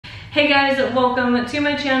Hey guys, welcome to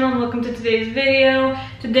my channel, welcome to today's video.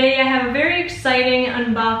 Today I have a very exciting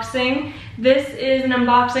unboxing. This is an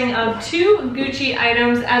unboxing of two Gucci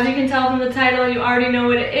items. As you can tell from the title, you already know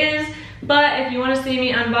what it is, but if you want to see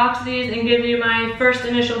me unbox these and give you my first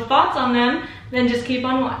initial thoughts on them, then just keep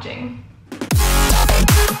on watching.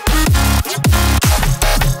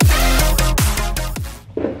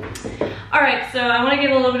 Alright, so I want to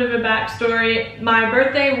give a little bit of a backstory. My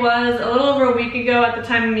birthday was a little over a week ago at the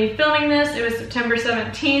time of me filming this. It was September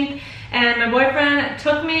 17th, and my boyfriend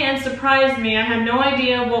took me and surprised me. I had no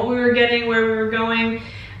idea what we were getting, where we were going.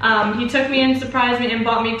 He took me and surprised me and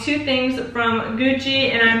bought me two things from Gucci,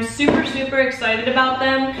 and I'm super excited about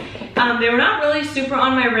them. They were not really super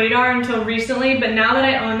on my radar until recently, but now that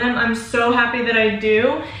I own them, I'm so happy that I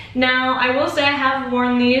do. Now, I will say I have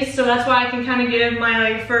worn these, so that's why I can kind of give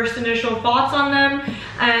my first initial thoughts on them.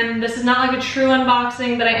 And this is not like a true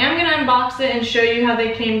unboxing, but I am going to unbox it and show you how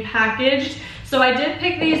they came packaged. So I did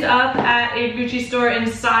pick these up at a Gucci store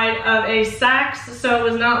inside of a Saks, so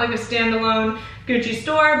it was not like a standalone Gucci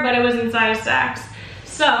store, but it was inside a Saks.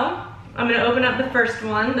 So I'm going to open up the first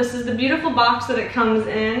one. This is the beautiful box that it comes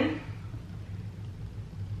in.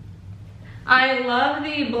 I love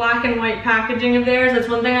the black and white packaging of theirs. That's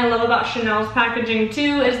one thing I love about Chanel's packaging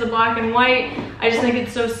too, is the black and white. I just think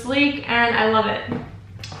it's so sleek and I love it.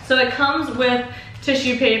 So it comes with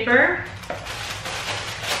tissue paper.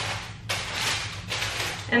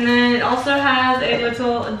 And then it also has a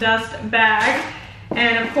little dust bag.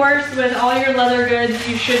 And of course, with all your leather goods,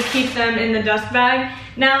 you should keep them in the dust bag.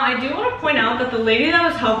 Now, I do want to point out that the lady that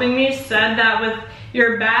was helping me said that with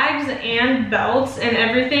your bags and belts and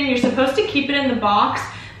everything, you're supposed to keep it in the box.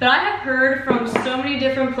 But I have heard from so many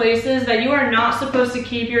different places that you are not supposed to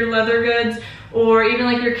keep your leather goods or even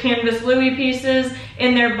like your canvas Louis pieces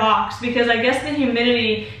in their box, because I guess the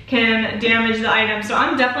humidity can damage the item. So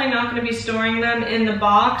I'm definitely not going to be storing them in the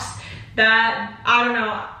box. That, I don't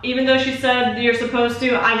know, even though she said you're supposed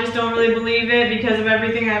to, I just don't really believe it because of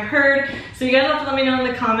everything I've heard. So you guys have to let me know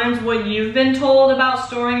in the comments what you've been told about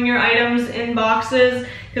storing your items in boxes,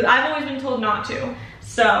 because I've always been told not to.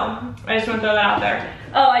 So I just want to throw that out there.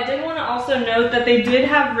 Oh, I did want to also note that they did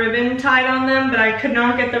have ribbon tied on them, but I could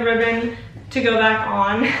not get the ribbon to go back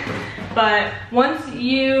on. But once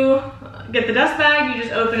you get the dust bag, you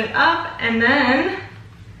just open it up, and then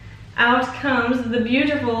out comes the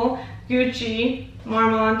beautiful Gucci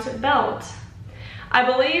Marmont belt. I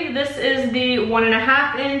believe this is the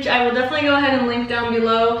 1.5 inch. I will definitely go ahead and link down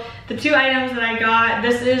below the two items that I got.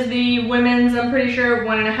 This is the women's, I'm pretty sure,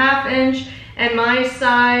 1.5 inch, and my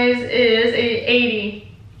size is a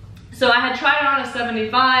 80. So I had tried on a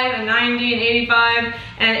 75, a 90, an 85,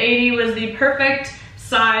 and 80 was the perfect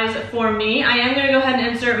size for me. I am going to go ahead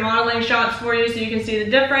and insert modeling shots for you so you can see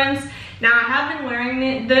the difference. Now, I have been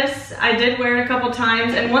wearing this. I did wear it a couple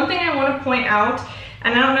times, and one thing I want to point out,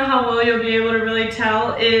 and I don't know how well you'll be able to really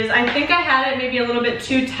tell, is I think I had it maybe a little bit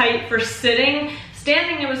too tight for sitting.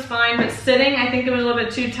 Standing, it was fine, but sitting, I think it was a little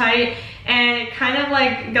bit too tight, and it kind of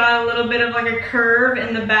like got a little bit of like a curve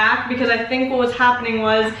in the back, because I think what was happening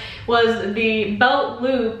was the belt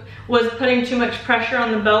loop was putting too much pressure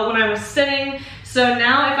on the belt when I was sitting. So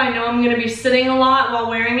now if I know I'm going to be sitting a lot while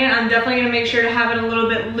wearing it, I'm definitely going to make sure to have it a little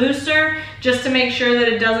bit looser, just to make sure that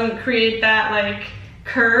it doesn't create that like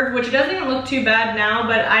curve, which doesn't even look too bad now,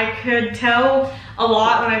 but I could tell a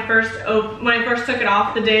lot when I first took it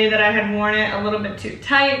off the day that I had worn it a little bit too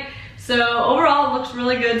tight. So overall, it looks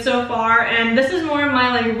really good so far, and this is more of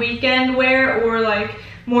my like weekend wear or like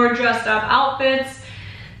more dressed up outfits.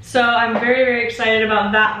 So I'm very excited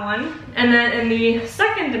about that one. And then in the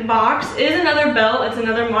second box is another belt. It's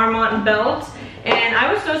another Marmont belt. And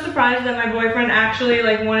I was so surprised that my boyfriend actually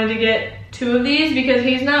like wanted to get two of these, because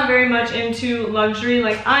he's not very much into luxury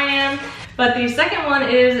like I am. But the second one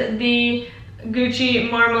is the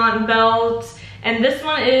Gucci Marmont belt. And this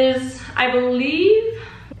one is, I believe,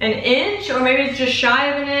 an inch, or maybe it's just shy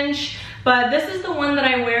of an inch. But this is the one that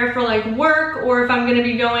I wear for like work, or if I'm gonna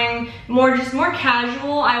be going more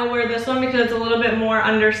casual, I will wear this one because it's a little bit more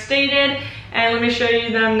understated. And let me show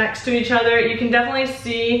you them next to each other. You can definitely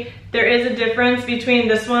see there is a difference between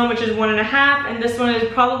this one, which is 1.5, and this one is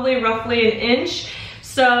probably roughly an inch.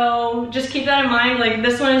 So just keep that in mind. Like,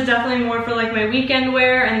 this one is definitely more for like my weekend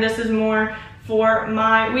wear, and this is more for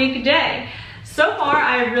my weekday. So far,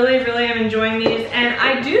 I really am enjoying these, and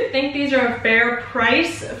I do think these are a fair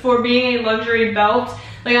price for being a luxury belt.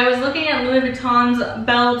 Like, I was looking at Louis Vuitton's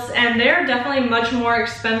belts, and they're definitely much more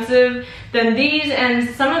expensive than these, and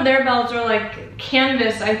some of their belts are like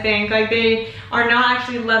canvas, I think. Like, they are not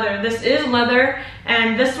actually leather. This is leather,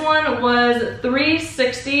 and this one was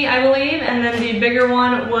 $360, I believe, and then the bigger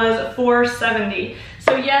one was $470.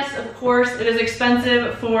 So yes, of course, it is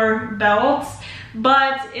expensive for belts,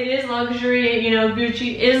 but it is luxury. You know,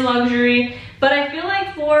 Gucci is luxury. But I feel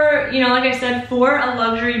like for, you know, like I said, for a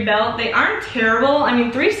luxury belt, they aren't terrible. I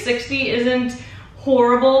mean, $360 isn't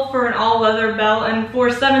horrible for an all leather belt, and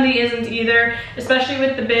 $470 isn't either, especially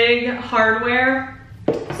with the big hardware.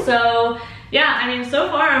 So yeah, I mean, so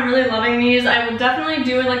far I'm really loving these. I will definitely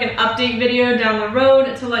do like an update video down the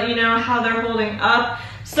road to let you know how they're holding up.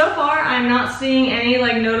 So far, I'm not seeing any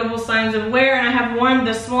like notable signs of wear, and I have worn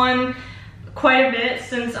this one quite a bit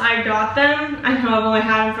since I got them. I know I've only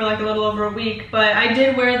had them for like a little over a week, but I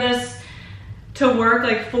did wear this to work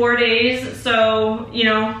like 4 days. So, you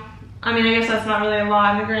know, I mean, I guess that's not really a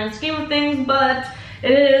lot in the grand scheme of things, but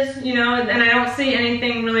it is, you know, and I don't see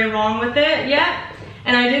anything really wrong with it yet.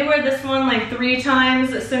 And I did wear this one like 3 times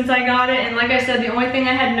since I got it, and like I said, the only thing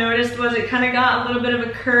I had noticed was it kind of got a little bit of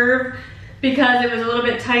a curve because it was a little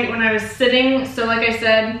bit tight when I was sitting. So like I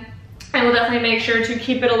said, I will definitely make sure to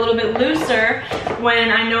keep it a little bit looser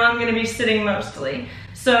when I know I'm going to be sitting mostly.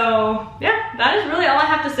 So yeah, that is really all I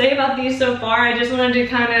have to say about these so far. I just wanted to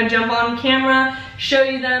kind of jump on camera, show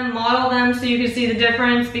you them, model them so you can see the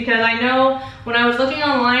difference, because I know when I was looking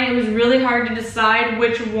online, it was really hard to decide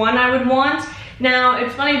which one I would want. Now,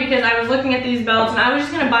 it's funny because I was looking at these belts and I was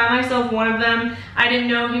just gonna buy myself one of them. I didn't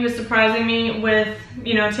know he was surprising me with,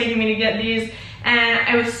 you know, taking me to get these. And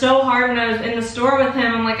it was so hard when I was in the store with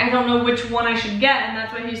him. I'm like, I don't know which one I should get. And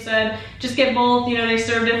that's what he said, just get both, you know, they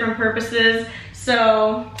serve different purposes.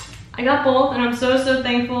 So I got both, and I'm so, so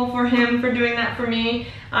thankful for him for doing that for me.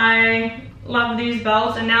 I love these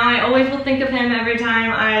belts, and now I always will think of him every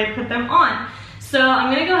time I put them on. So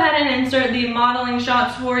I'm gonna go ahead and insert the modeling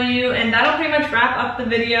shots for you, and that'll pretty much wrap up the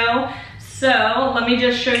video. So let me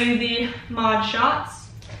just show you the mod shots.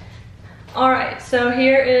 All right, so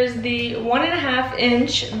here is the 1.5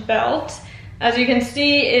 inch belt. As you can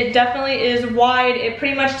see, it definitely is wide. It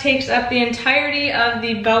pretty much takes up the entirety of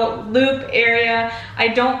the belt loop area. I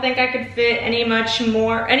don't think I could fit any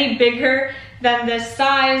bigger than this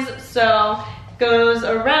size. So goes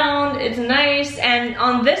around, it's nice, and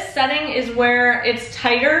on this setting is where it's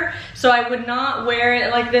tighter, so I would not wear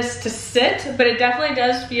it like this to sit, but it definitely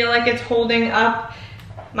does feel like it's holding up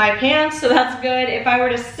my pants, so that's good. If I were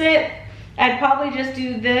to sit, I'd probably just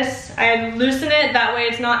do this. I'd loosen it, that way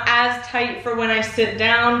it's not as tight for when I sit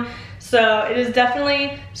down. So it is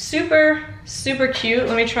definitely super, super cute.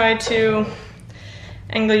 Let me try to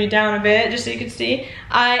angle you down a bit just so you can see.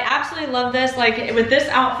 I absolutely love this. Like, with this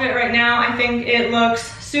outfit right now, I think it looks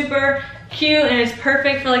super cute, and it's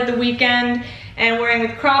perfect for like the weekend and wearing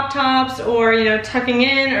with crop tops, or, you know, tucking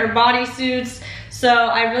in, or bodysuits. So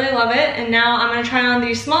I really love it. And now I'm gonna try on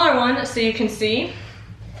the smaller one so you can see.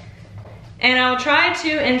 And I'll try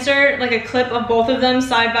to insert like a clip of both of them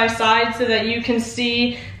side by side so that you can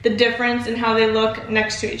see the difference in how they look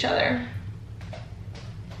next to each other.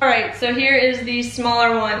 All right, so here is the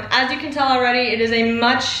smaller one. As you can tell already, it is a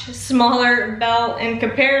much smaller belt in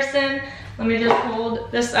comparison. Let me just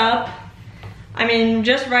hold this up. I mean,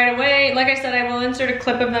 just right away, like I said, I will insert a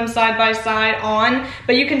clip of them side by side on,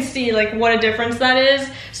 but you can see like what a difference that is.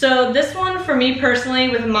 So this one, for me personally,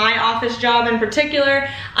 with my office job in particular,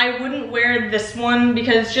 I wouldn't wear this one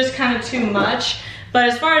because it's just kind of too much. But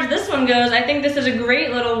as far as this one goes, I think this is a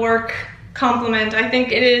great little work complement. I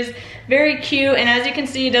think it is very cute, and as you can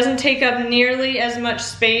see, it doesn't take up nearly as much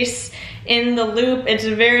space in the loop. It's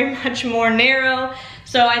very much more narrow.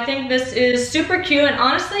 So I think this is super cute, and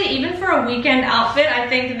honestly, even for a weekend outfit, I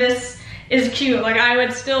think this is cute. Like, I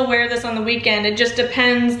would still wear this on the weekend. It just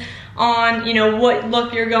depends on, you know, what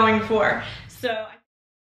look you're going for. So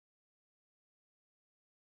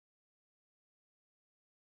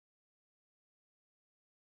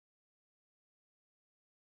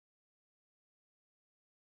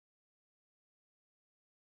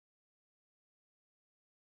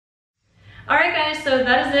alright guys, so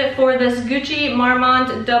that is it for this Gucci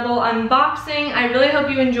Marmont double unboxing. I really hope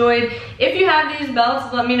you enjoyed. If you have these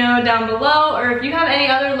belts, let me know down below, or if you have any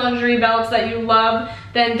other luxury belts that you love,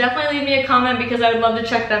 then definitely leave me a comment because I would love to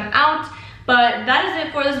check them out. But that is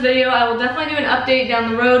it for this video. I will definitely do an update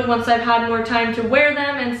down the road once I've had more time to wear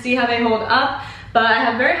them and see how they hold up. But I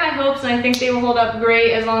have very high hopes, and I think they will hold up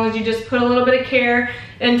great as long as you just put a little bit of care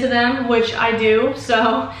into them, which I do.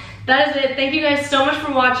 So that is it. Thank you guys so much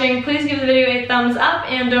for watching. Please give the video a thumbs up,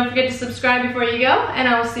 and don't forget to subscribe before you go, and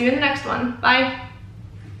I will see you in the next one. Bye.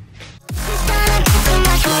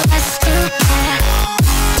 us tonight.